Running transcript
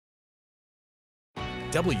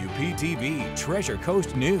WPTV Treasure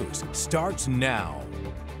Coast News starts now.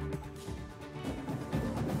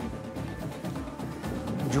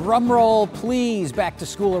 Drum roll, please. Back to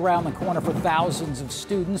school around the corner for thousands of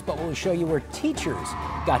students, but we'll show you where teachers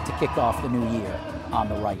got to kick off the new year on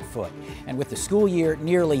the right foot. And with the school year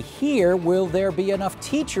nearly here, will there be enough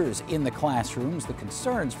teachers in the classrooms? The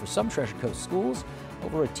concerns for some Treasure Coast schools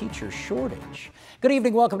over a teacher shortage. Good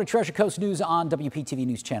evening. Welcome to Treasure Coast News on WPTV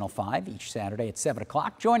News Channel 5 each Saturday at 7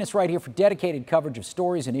 o'clock. Join us right here for dedicated coverage of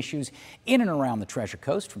stories and issues in and around the Treasure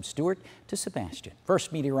Coast from Stuart to Sebastian.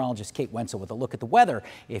 First, meteorologist Kate Wenzel with a look at the weather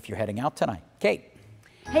if you're heading out tonight. Kate.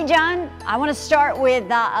 Hey John, I want to start with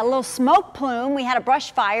a little smoke plume. We had a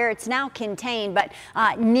brush fire. It's now contained, but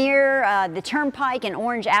near the Turnpike and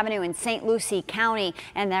Orange Avenue in St. Lucie County,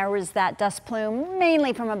 and there was that dust plume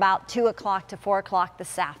mainly from about 2 o'clock to 4 o'clock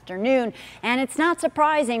this afternoon. And it's not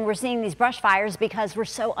surprising we're seeing these brush fires because we're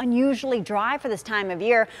so unusually dry for this time of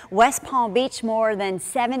year. West Palm Beach more than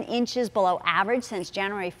 7 inches below average since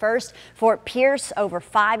January 1st. Fort Pierce over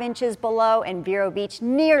 5 inches below, and Vero Beach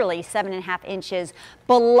nearly 7.5 inches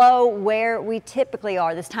below where we typically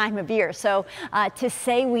are this time of year. So to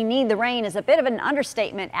say we need the rain is a bit of an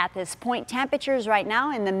understatement at this point. Temperatures right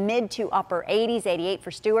now in the mid to upper 80s, 88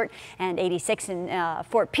 for Stuart and 86 in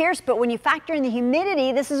Fort Pierce. But when you factor in the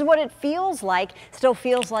humidity, this is what it feels like. Still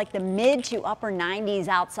feels like the mid to upper 90s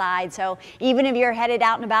outside. So even if you're headed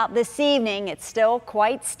out and about this evening, it's still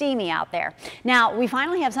quite steamy out there. Now, we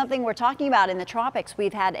finally have something we're talking about in the tropics.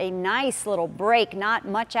 We've had a nice little break, not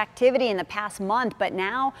much activity in the past month, but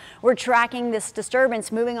now we're tracking this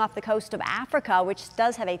disturbance moving off the coast of Africa, which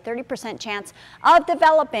does have a 30% chance of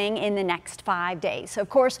developing in the next 5 days. So of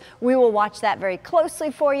course, we will watch that very closely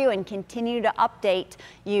for you and continue to update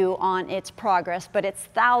you on its progress, but it's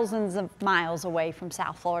thousands of miles away from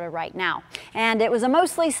South Florida right now. And it was a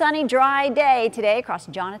mostly sunny, dry day today across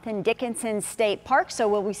Jonathan Dickinson State Park. So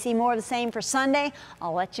will we see more of the same for Sunday?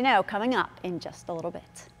 I'll let you know coming up in just a little bit.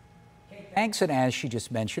 Thanks, and as she just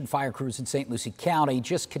mentioned, fire crews in St. Lucie County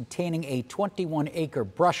just containing a 21-acre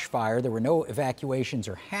brush fire. There were no evacuations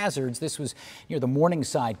or hazards. This was near the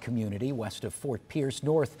Morningside community west of Fort Pierce,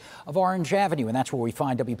 north of Orange Avenue, and that's where we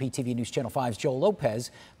find WPTV News Channel 5's Joel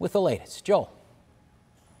Lopez with the latest. Joel.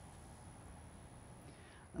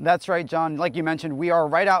 That's right, John. Like you mentioned, we are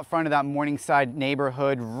right out front of that Morningside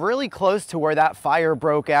neighborhood, really close to where that fire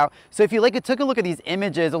broke out. So if you took a look at these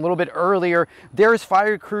images a little bit earlier, there's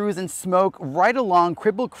fire crews and smoke right along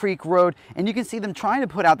Cripple Creek Road, and you can see them trying to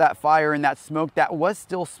put out that fire and that smoke that was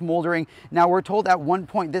still smoldering. Now, we're told at one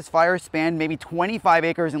point this fire spanned maybe 25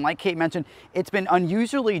 acres, and like Kate mentioned, it's been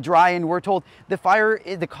unusually dry, and we're told the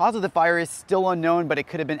cause of the fire is still unknown, but it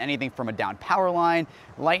could have been anything from a downed power line,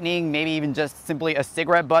 lightning, maybe even just simply a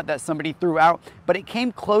cigarette butt that somebody threw out. But it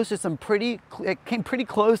came close to pretty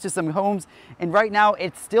close to some homes, and right now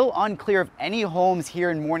it's still unclear if any homes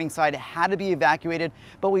here in Morningside had to be evacuated.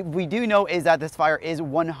 But we do know is that this fire is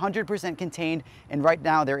 100% contained, and right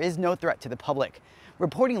now there is no threat to the public.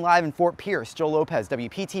 Reporting live in Fort Pierce, Joel Lopez,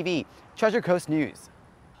 WPTV Treasure Coast News.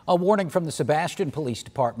 A warning from the Sebastian Police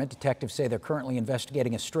Department. Detectives say they're currently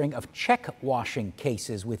investigating a string of check washing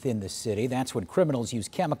cases within the city. That's when criminals use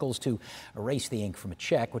chemicals to erase the ink from a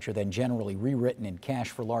check, which are then generally rewritten in cash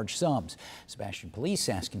for large sums. Sebastian Police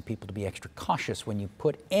asking people to be extra cautious when you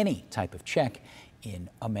put any type of check in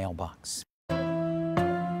a mailbox.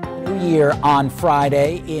 New Year on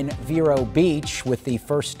Friday in Vero Beach. With the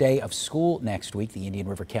first day of school next week, the Indian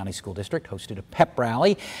River County School District hosted a pep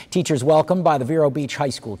rally. Teachers welcomed by the Vero Beach High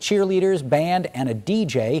School cheerleaders, band, and a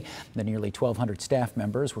DJ. The nearly 1,200 staff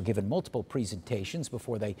members were given multiple presentations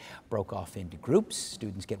before they broke off into groups.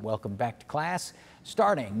 Students get welcomed back to class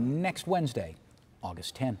starting next Wednesday,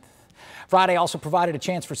 August 10th. Friday also provided a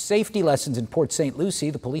chance for safety lessons in Port St. Lucie.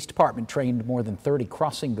 The police department trained more than 30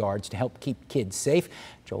 crossing guards to help keep kids safe.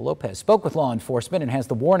 Joel Lopez spoke with law enforcement and has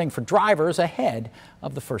the warning for drivers ahead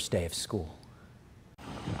of the first day of school.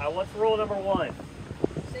 What's rule number 1?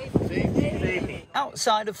 Safety.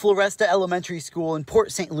 Outside of Floresta Elementary School in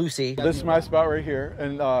Port St. Lucie. This is my spot right here,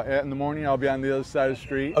 and in the morning I'll be on the other side of the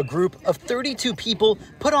street. A group of 32 people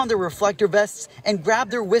put on their reflector vests and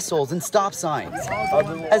grabbed their whistles and stop signs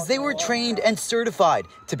as they were trained and certified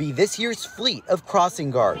to be this year's fleet of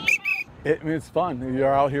crossing guards. It's fun.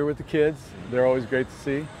 You're out here with the kids. They're always great to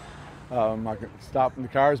see. Stopping the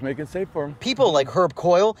cars, making it safe for them. People like Herb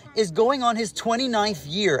Coyle is going on his 29th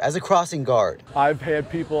year as a crossing guard. I've had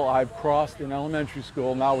people I've crossed in elementary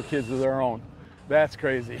school now with kids of their own. That's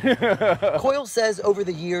crazy. Coyle says over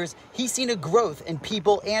the years, he's seen a growth in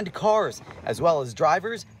people and cars, as well as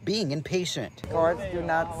drivers being impatient. Cars do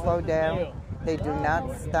not slow down. They do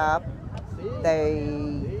not stop.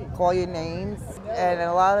 They call your names, and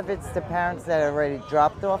a lot of it's the parents that already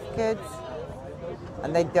dropped off kids,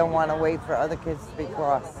 and they don't want to wait for other kids to be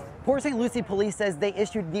crossed. Port St. Lucie Police says they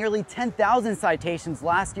issued nearly 10,000 citations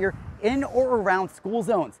last year in or around school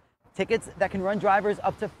zones. Tickets that can run drivers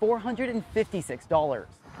up to $456.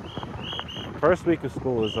 First week of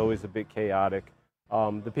school is always a bit chaotic.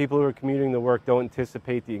 The people who are commuting to work don't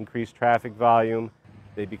anticipate the increased traffic volume.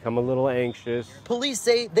 They become a little anxious. Police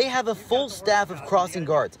say they have a full staff of crossing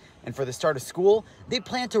guards, and for the start of school, they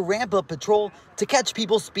plan to ramp up patrol to catch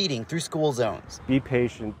people speeding through school zones. Be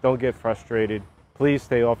patient, don't get frustrated. Please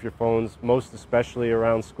stay off your phones, most especially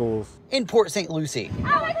around schools. In Port St. Lucie,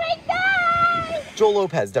 Joel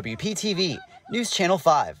Lopez, WPTV, News Channel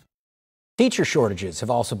 5. Teacher shortages have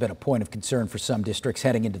also been a point of concern for some districts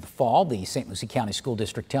heading into the fall. The St. Lucie County School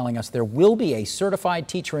District telling us there will be a certified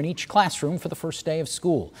teacher in each classroom for the first day of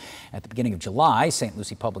school. At the beginning of July, St.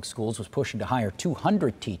 Lucie Public Schools was pushing to hire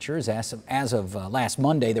 200 teachers. As of last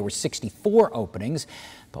Monday, there were 64 openings.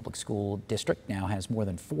 The public school district now has more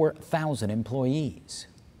than 4,000 employees.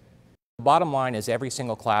 The bottom line is every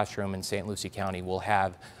single classroom in St. Lucie County will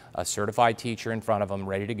have a certified teacher in front of them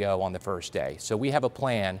ready to go on the first day. So we have a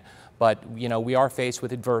plan, but we are faced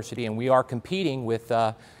with adversity, and we are competing with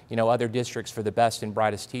other districts for the best and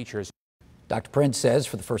brightest teachers. Dr. Prince says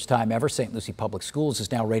for the first time ever, St. Lucie Public Schools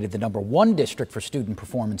is now rated the #1 district for student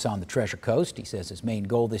performance on the Treasure Coast. He says his main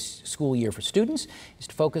goal this school year for students is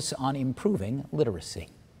to focus on improving literacy.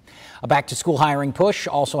 A back-to-school hiring push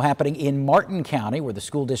also happening in Martin County, where the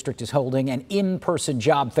school district is holding an in-person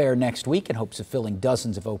job fair next week in hopes of filling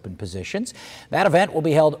dozens of open positions. That event will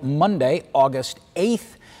be held Monday, August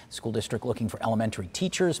 8th. The school district looking for elementary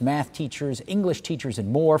teachers, math teachers, English teachers,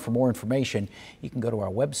 and more. For more information, you can go to our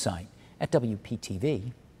website at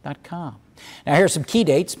WPTV.com. Now, here's some key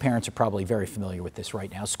dates. Parents are probably very familiar with this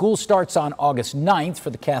right now. School starts on August 9th for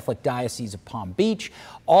the Catholic Diocese of Palm Beach.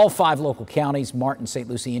 All 5 local counties, Martin, St.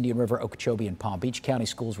 Lucie, Indian River, Okeechobee, and Palm Beach County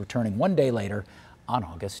schools returning 1 day later on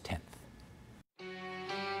August 10th.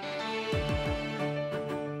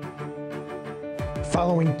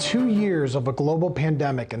 Following 2 years of a global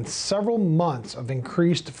pandemic and several months of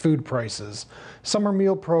increased food prices, summer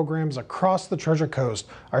meal programs across the Treasure Coast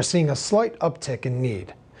are seeing a slight uptick in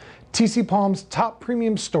need. TC Palm's top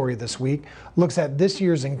premium story this week looks at this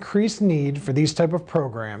year's increased need for these type of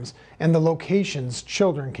programs and the locations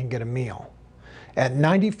children can get a meal. At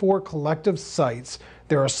 94 collective sites,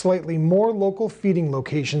 there are slightly more local feeding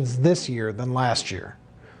locations this year than last year.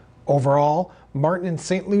 Overall, Martin and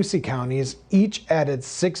St. Lucie counties each added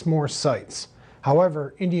 6 more sites.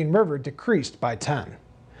 However, Indian River decreased by 10.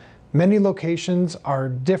 Many locations are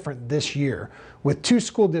different this year, with 2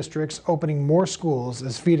 school districts opening more schools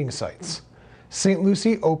as feeding sites. St.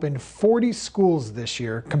 Lucie opened 40 schools this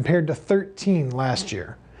year compared to 13 last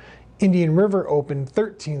year. Indian River opened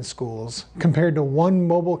 13 schools compared to 1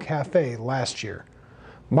 mobile cafe last year.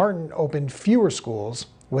 Martin opened fewer schools,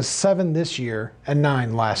 with 7 this year and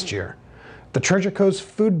 9 last year. The Treasure Coast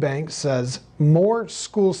Food Bank says more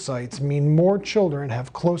school sites mean more children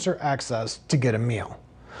have closer access to get a meal.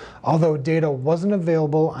 Although data wasn't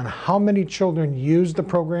available on how many children used the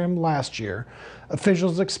program last year,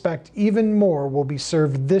 officials expect even more will be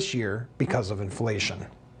served this year because of inflation.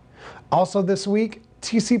 Also this week,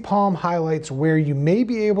 TC Palm highlights where you may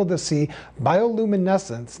be able to see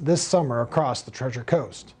bioluminescence this summer across the Treasure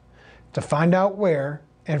Coast. To find out where,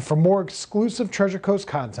 and for more exclusive Treasure Coast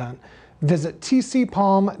content, visit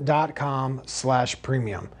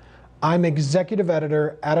tcpalm.com/premium. I'm Executive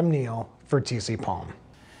Editor Adam Neal for TC Palm.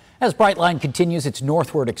 As Brightline continues its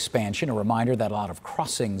northward expansion, a reminder that a lot of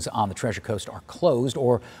crossings on the Treasure Coast are closed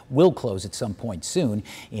or will close at some point soon.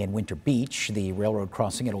 In Winter Beach, the railroad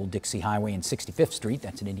crossing at Old Dixie Highway and 65th Street,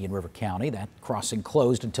 that's in Indian River County, that crossing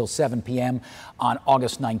closed until 7 p.m. on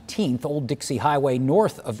August 19th. Old Dixie Highway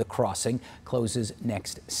north of the crossing closes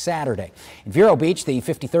next Saturday. In Vero Beach, the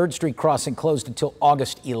 53rd Street crossing closed until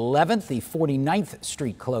August 11th. The 49th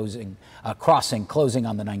Street crossing closing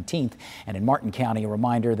on the 19th. And in Martin County, a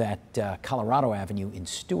reminder that Colorado Avenue in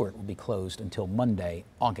Stewart will be closed until Monday,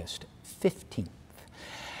 August 15th.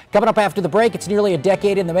 Coming up after the break, it's nearly a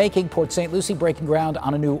decade in the making. Port St. Lucie breaking ground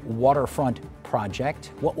on a new waterfront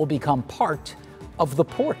project. What will become part of the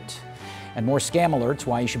port? And more scam alerts,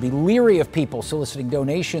 why you should be leery of people soliciting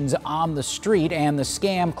donations on the street, and the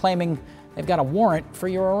scam claiming they've got a warrant for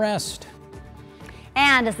your arrest.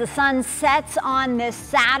 And as the sun sets on this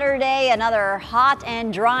Saturday, another hot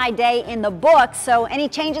and dry day in the books. So any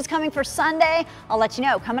changes coming for Sunday, I'll let you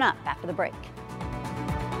know coming up after the break.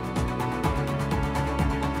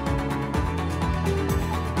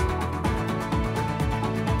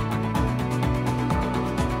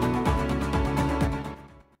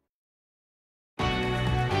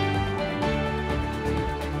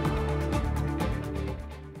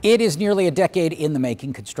 It is nearly a decade in the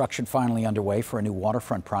making. Construction finally underway for a new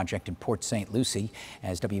waterfront project in Port St. Lucie.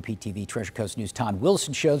 As WPTV Treasure Coast News' Todd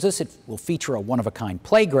Wilson shows us, it will feature a one-of-a-kind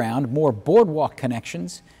playground, more boardwalk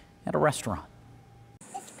connections, and a restaurant.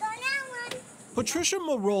 Patricia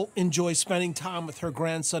Moreau enjoys spending time with her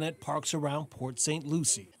grandson at parks around Port St.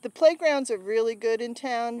 Lucie. The playgrounds are really good in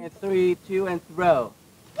town. 3, 2, and throw.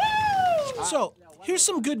 So, here's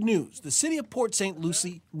some good news. The city of Port St.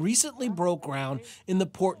 Lucie recently broke ground in the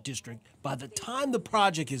Port District. By the time the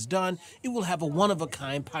project is done, it will have a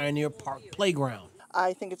one-of-a-kind Pioneer Park playground.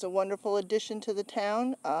 I think it's a wonderful addition to the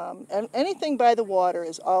town. And anything by the water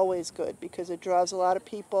is always good because it draws a lot of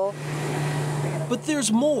people. But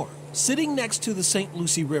there's more. Sitting next to the St.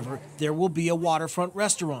 Lucie River, there will be a waterfront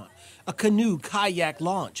restaurant, a canoe kayak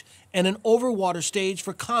launch, and an overwater stage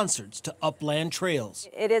for concerts to upland trails.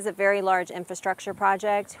 It is a very large infrastructure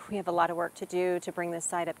project. We have a lot of work to do to bring this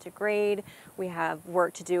site up to grade. We have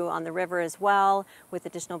work to do on the river as well with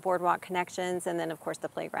additional boardwalk connections, and then of course the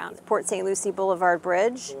playground. Port St. Lucie Boulevard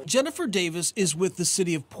Bridge. Jennifer Davis is with the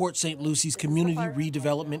city of Port St. Lucie's Community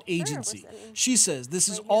Redevelopment Agency. She says this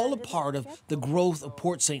is all a part of the growth of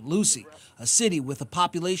Port St. Lucie, a city with a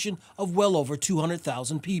population of well over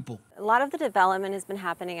 200,000 people. A lot of the development has been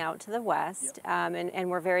happening out to the west, and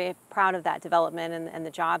we're very proud of that development and the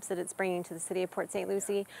jobs that it's bringing to the city of Port St.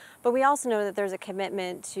 Lucie. But we also know that there's a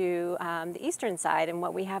commitment to the eastern side and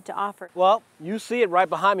what we have to offer. Well, you see it right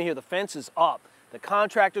behind me here. The fence is up. The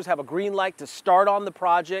contractors have a green light to start on the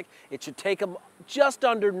project. It should take them just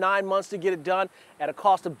under 9 months to get it done at a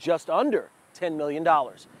cost of just under $10 million.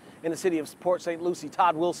 In the city of Port St. Lucie,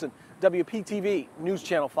 Todd Wilson, WPTV News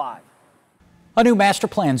Channel 5. A new master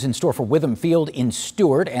plan's in store for Witham Field in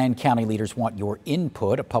Stewart, and county leaders want your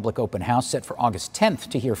input. A public open house set for August 10th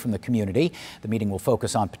to hear from the community. The meeting will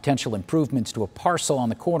focus on potential improvements to a parcel on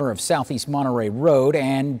the corner of Southeast Monterey Road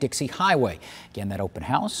and Dixie Highway. Again, that open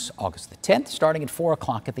house, August the 10th, starting at 4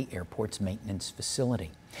 o'clock at the airport's maintenance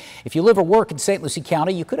facility. If you live or work in St. Lucie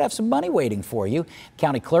County, you could have some money waiting for you.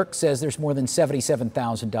 County clerk says there's more than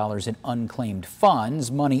 $77,000 in unclaimed funds.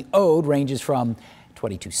 Money owed ranges from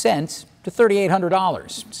 22 cents to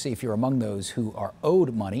 $3,800. To see if you're among those who are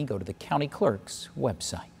owed money, go to the county clerk's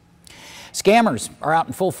website. Scammers are out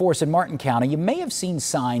in full force in Martin County. You may have seen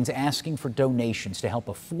signs asking for donations to help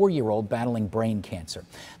a 4-year-old battling brain cancer.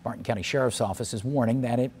 Martin County Sheriff's Office is warning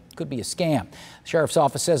that it could be a scam. The Sheriff's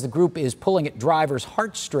Office says the group is pulling at drivers'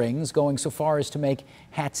 heartstrings, going so far as to make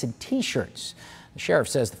hats and T-shirts. The sheriff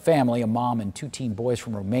says the family, a mom and 2 teen boys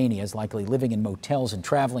from Romania, is likely living in motels and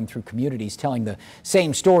traveling through communities telling the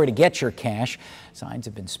same story to get your cash. Signs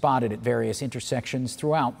have been spotted at various intersections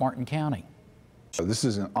throughout Martin County. This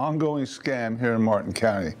is an ongoing scam here in Martin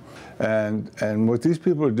County. And what these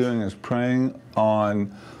people are doing is preying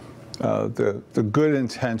on the good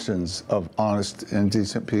intentions of honest and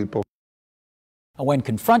decent people. When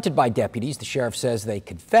confronted by deputies, the sheriff says they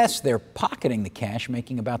confess they're pocketing the cash,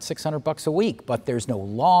 making about $600 a week. But there's no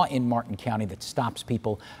law in Martin County that stops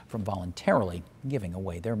people from voluntarily giving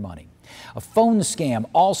away their money. A phone scam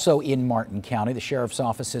also in Martin County. The sheriff's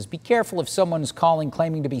office says be careful if someone's calling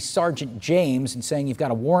claiming to be Sergeant James and saying you've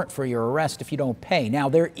got a warrant for your arrest if you don't pay. Now,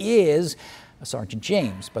 there is a Sergeant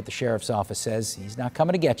James, but the sheriff's office says he's not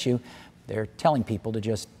coming to get you. They're telling people to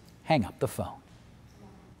just hang up the phone.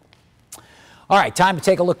 All right, time to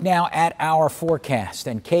take a look now at our forecast.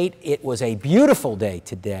 And Kate, it was a beautiful day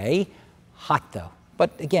today. Hot though,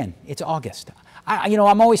 but again, it's August.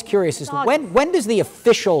 I'm always curious as to when does the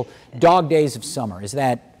official dog days of summer? Is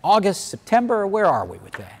that August, September, or where are we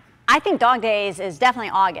with that? I think dog days is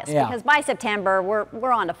definitely August, Yeah. because by September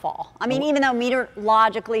we're on to fall. I mean, even though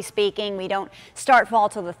meteorologically speaking, we don't start fall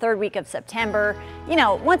till the 3rd week of September, you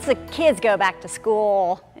know, once the kids go back to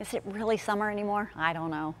school, is it really summer anymore? I don't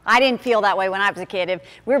know. I didn't feel that way when I was a kid. If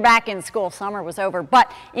we were back in school, summer was over.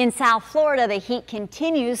 But in South Florida, the heat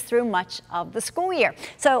continues through much of the school year.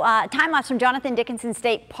 So time lapse from Jonathan Dickinson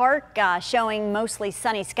State Park showing mostly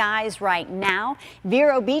sunny skies right now.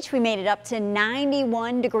 Vero Beach, we made it up to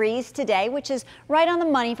 91 degrees today, which is right on the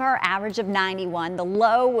money for our average of 91. The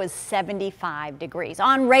low was 75 degrees.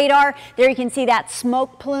 On radar, there you can see that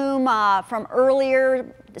smoke plume from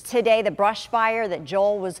earlier today, the brush fire that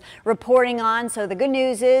Joel was reporting on. So the good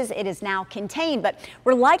news is it is now contained, but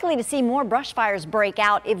we're likely to see more brush fires break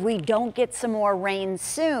out if we don't get some more rain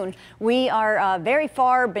soon. We are very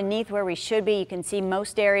far beneath where we should be. You can see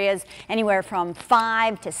most areas anywhere from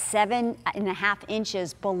 5 to 7.5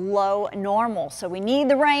 inches below normal. So we need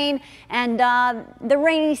the rain, and the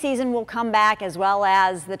rainy season will come back as well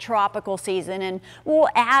as the tropical season, and we'll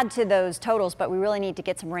add to those totals, but we really need to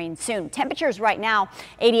get some rain soon. Temperatures right now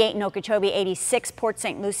 88 in Okeechobee, 86 Port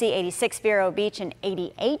St. Lucie, 86 Vero Beach, and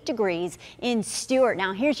 88 degrees in Stewart.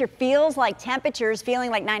 Now here's your feels like temperatures,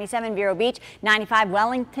 feeling like 97 Vero Beach, 95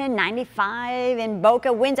 Wellington, 95 in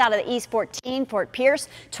Boca, winds out of the east 14, Fort Pierce,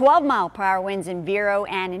 12-mile-per-hour winds in Vero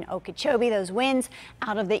and in Okeechobee, those winds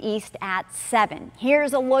out of the east at 7.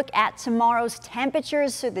 Here's a look at tomorrow's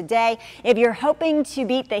temperatures through the day. If you're hoping to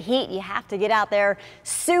beat the heat, you have to get out there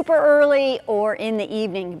super early or in the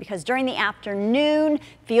evening, because during the afternoon,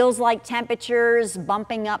 feels like temperatures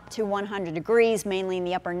bumping up to 100 degrees, mainly in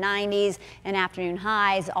the upper 90s, and afternoon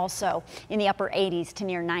highs also in the upper 80s to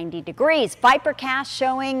near 90 degrees. Vipercast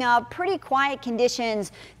showing pretty quiet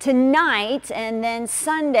conditions tonight, and then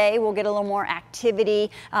Sunday we'll get a little more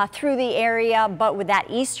activity through the area, but with that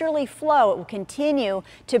easterly flow, it will continue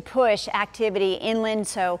to push activity inland,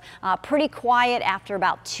 so pretty quiet after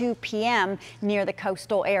about 2 p.m. near the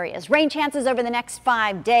coastal areas. Rain chances over the next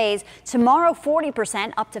 5 days. Tomorrow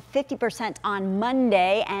 40%, up to 50% on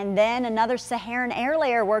Monday, and then another Saharan air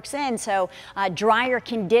layer works in, so drier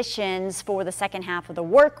conditions for the second half of the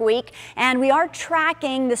work week. And we are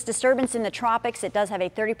tracking this disturbance in the tropics. It does have a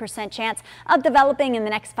 30% chance of developing in the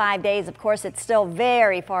next 5 days. Of course, it's still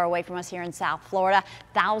very far away from us here in South Florida,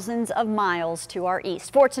 thousands of miles to our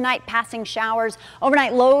east. For tonight, passing showers,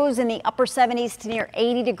 overnight lows in the upper 70s to near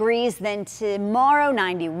 80 degrees. Then tomorrow,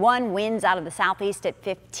 91, winds out of the southeast at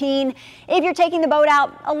 15. If you're taking the boat out,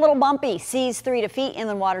 a little bumpy, seas 3 to feet,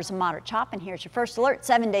 inland waters a moderate chop. And here's your first alert,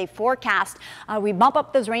 7-day forecast. We bump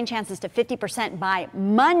up those rain chances to 50% by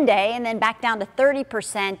Monday, and then back down to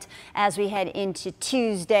 30% as we head into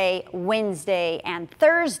Tuesday, Wednesday, and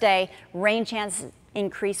Thursday. Rain chances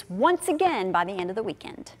increase once again by the end of the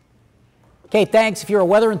weekend. Kate, thanks. If you're a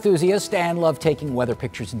weather enthusiast and love taking weather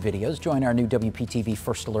pictures and videos, join our new WPTV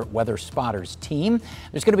First Alert Weather Spotters team.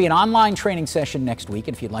 There's going to be an online training session next week,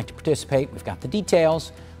 and if you'd like to participate, we've got the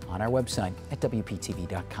details on our website at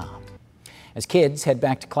WPTV.com. As kids head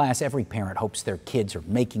back to class, every parent hopes their kids are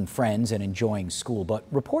making friends and enjoying school, but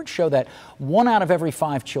reports show that 1 out of every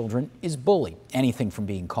 5 children is bullied, anything from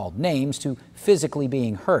being called names to physically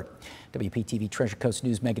being hurt. WPTV Treasure Coast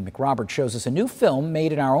News' Megan McRoberts shows us a new film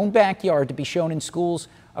made in our own backyard to be shown in schools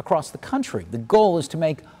across the country. The goal is to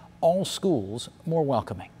make all schools more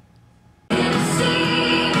welcoming.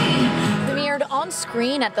 Premiered on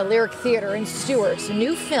screen at the Lyric Theater in Stewart, a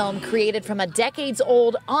new film created from a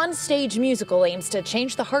decades-old on-stage musical aims to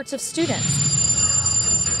change the hearts of students.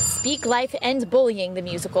 Speak Life, End Bullying, the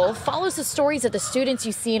musical, follows the stories of the students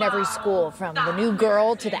you see in every school, from the new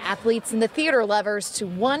girl to the athletes and the theater lovers to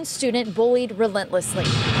one student bullied relentlessly.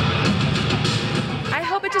 I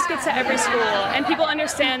hope it just gets to every school and people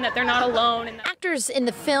understand that they're not alone. Actors in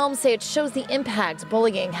the film say it shows the impact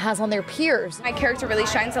bullying has on their peers. My character really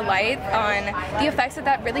shines a light on the effects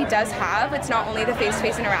that really does have. It's not only the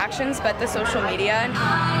face-to-face interactions, but the social media.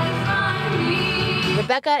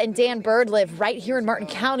 Rebecca and Dan Bird live right here in Martin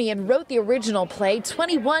County and wrote the original play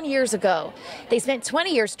 21 years ago. They spent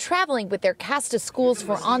 20 years traveling with their cast of schools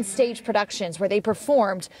for on-stage productions where they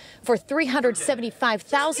performed for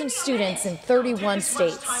 375,000 students in 31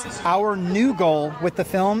 states. Our new goal with the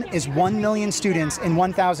film is 1 million students in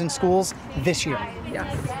 1,000 schools this year.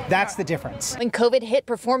 Yes. That's the difference. When COVID hit,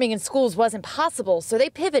 performing in schools wasn't possible, so they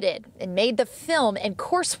pivoted and made the film and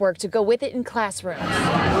coursework to go with it in classrooms.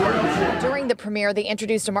 During the premiere, they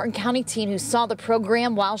introduced a Martin County teen who saw the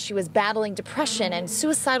program while she was battling depression and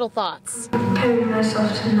suicidal thoughts. Comparing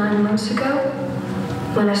myself to 9 months ago,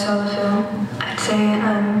 when I saw the film, I'd say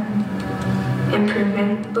I'm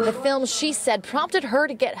improving. The film, she said, prompted her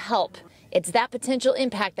to get help. It's that potential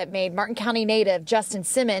impact that made Martin County native Justin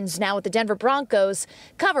Simmons, now with the Denver Broncos,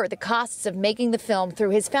 cover the costs of making the film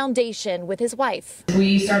through his foundation with his wife.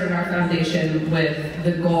 We started our foundation with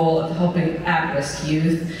the goal of helping at-risk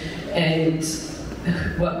youth, and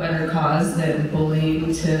what better cause than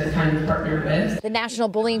bullying to kind of partner with. The National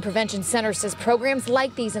Bullying Prevention Center says programs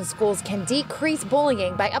like these in schools can decrease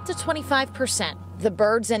bullying by up to 25%. The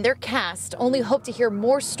Birds and their cast only hope to hear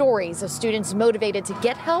more stories of students motivated to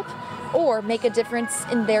get help or make a difference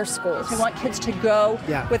in their schools. We want kids to go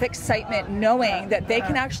with excitement, knowing that they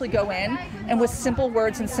can actually go in and with simple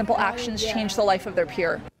words and simple actions change the life of their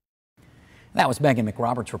peer. That was Megan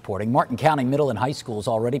McRoberts reporting. Martin County middle and high schools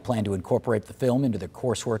already plan to incorporate the film into their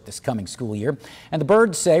coursework this coming school year. And the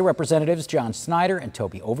Birds say Representatives John Snyder and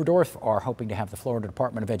Toby Overdorf are hoping to have the Florida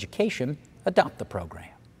Department of Education adopt the program.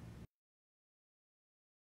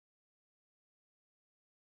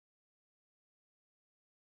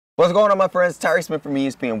 What's going on, my friends? Terry Smith from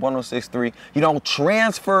ESPN 106.3. You know,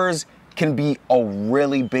 transfers can be a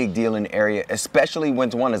really big deal in the area, especially when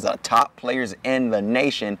one is the top players in the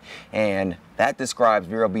nation, and that describes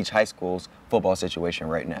Vero Beach High School's football situation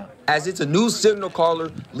right now. As it's a new signal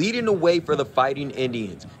caller leading the way for the Fighting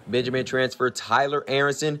Indians, Benjamin transfer Tyler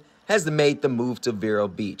Aronson has made the move to Vero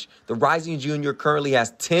Beach. The rising junior currently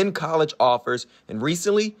has 10 college offers and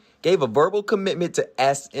recently gave a verbal commitment to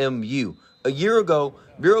SMU. A year ago,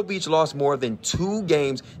 Vero Beach lost more than 2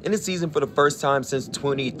 games in a season for the first time since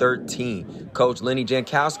 2013. Coach Lenny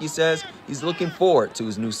Jankowski says he's looking forward to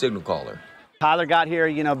his new signal caller. Tyler got here,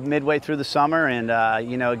 midway through the summer, and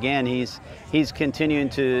again, he's continuing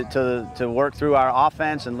to work through our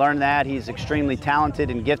offense and learn that. He's extremely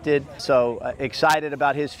talented and gifted, so excited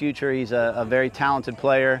about his future. He's a very talented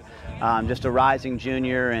player, just a rising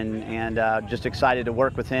junior, and just excited to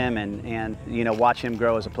work with him and watch him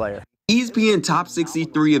grow as a player. ESPN Top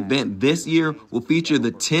 63 event this year will feature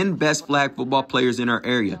the 10 best flag football players in our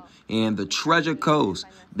area. And the Treasure Coast,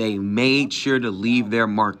 they made sure to leave their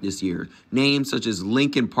mark this year. Names such as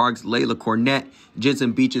Lincoln Park's Layla Cornett,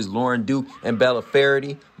 Jensen Beach's Lauren Duke and Bella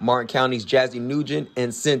Faraday, Martin County's Jazzy Nugent,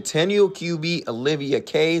 and Centennial QB Olivia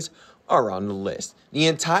Kays are on the list. The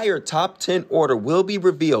entire top 10 order will be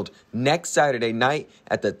revealed next Saturday night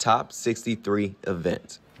at the Top 63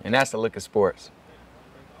 event. And that's the look of sports.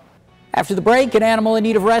 After the break, an animal in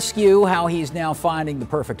need of rescue, how he's now finding the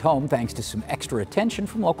perfect home thanks to some extra attention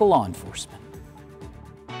from local law enforcement.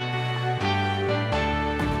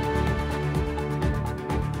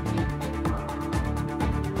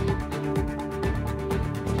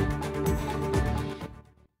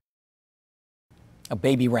 A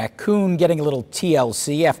baby raccoon getting a little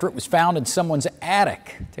TLC after it was found in someone's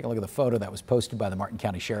attic. Take a look at the photo that was posted by the Martin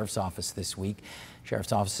County Sheriff's Office this week.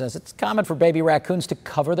 Sheriff's Office says it's common for baby raccoons to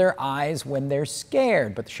cover their eyes when they're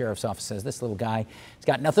scared, but the Sheriff's Office says this little guy has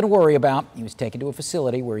got nothing to worry about. He was taken to a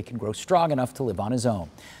facility where he can grow strong enough to live on his own.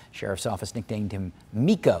 Sheriff's Office nicknamed him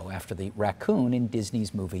Miko after the raccoon in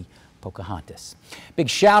Disney's movie Pocahontas. Big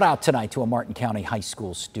shout out tonight to a Martin County High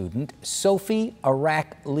School student. Sophie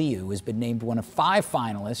Arak-Liu has been named one of 5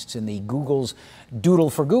 finalists in the Google's Doodle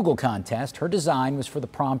for Google contest. Her design was for the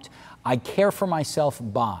prompt, I care for myself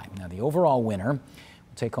by. Now the overall winner will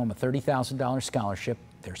take home a $30,000 scholarship.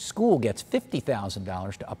 Their school gets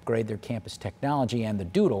 $50,000 to upgrade their campus technology, and the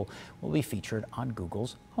doodle will be featured on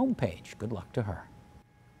Google's homepage. Good luck to her.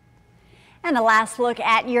 And a last look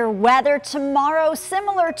at your weather tomorrow,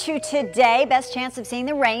 similar to today. Best chance of seeing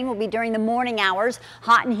the rain will be during the morning hours.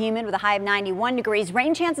 Hot and humid with a high of 91 degrees.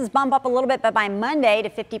 Rain chances bump up a little bit, but by Monday to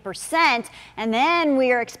 50%. And then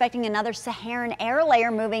we are expecting another Saharan air layer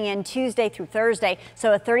moving in Tuesday through Thursday.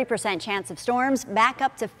 So a 30% chance of storms, back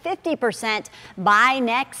up to 50% by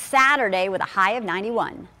next Saturday with a high of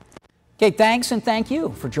 91. Okay, thanks and thank you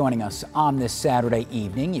for joining us on this Saturday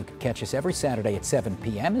evening. You can catch us every Saturday at 7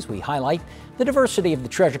 p.m. as we highlight the diversity of the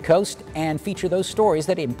Treasure Coast and feature those stories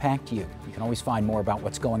that impact you. You can always find more about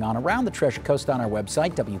what's going on around the Treasure Coast on our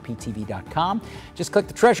website, WPTV.com. Just click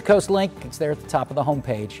the Treasure Coast link. It's there at the top of the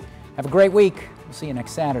homepage. Have a great week. We'll see you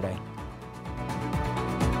next Saturday.